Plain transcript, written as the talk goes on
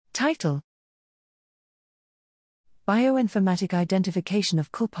Title: Bioinformatic Identification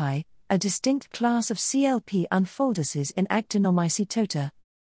of ClpI, a distinct class of ClpI unfoldases in Actinomycetota.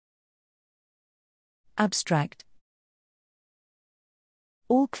 Abstract: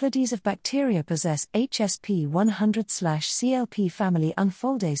 All clades of bacteria possess HSP100/ClpI family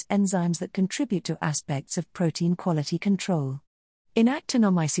unfoldase enzymes that contribute to aspects of protein quality control. In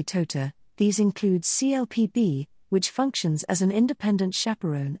Actinomycetota, these include ClpB, which functions as an independent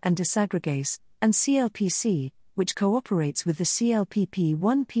chaperone and disaggregase, and ClpC, which cooperates with the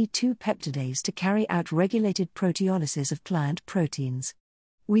ClpP1P2 peptidase to carry out regulated proteolysis of plant proteins.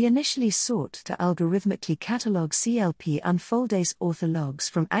 We initially sought to algorithmically catalog ClpI unfoldase orthologs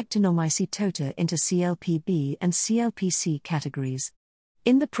from Actinomycetota into ClpB and ClpC categories.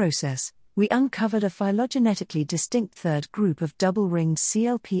 In the process, we uncovered a phylogenetically distinct third group of double-ringed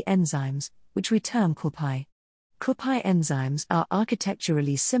ClpI enzymes, which we term ClpI. ClpI enzymes are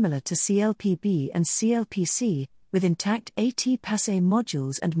architecturally similar to ClpB and ClpC, with intact AT-PASE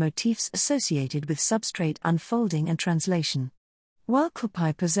modules and motifs associated with substrate unfolding and translation. While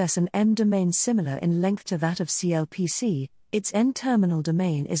ClpI possess an M domain similar in length to that of ClpC, its N-terminal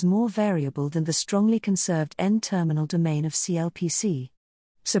domain is more variable than the strongly conserved N-terminal domain of ClpC.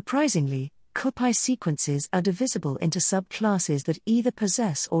 Surprisingly, ClpI sequences are divisible into subclasses that either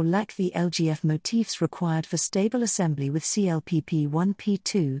possess or lack the LGF motifs required for stable assembly with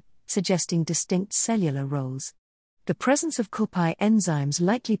ClpP1P2, suggesting distinct cellular roles. The presence of ClpI enzymes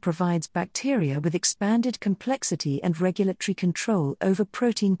likely provides bacteria with expanded complexity and regulatory control over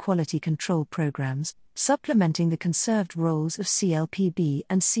protein quality control programs, supplementing the conserved roles of ClpB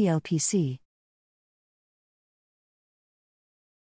and ClpC.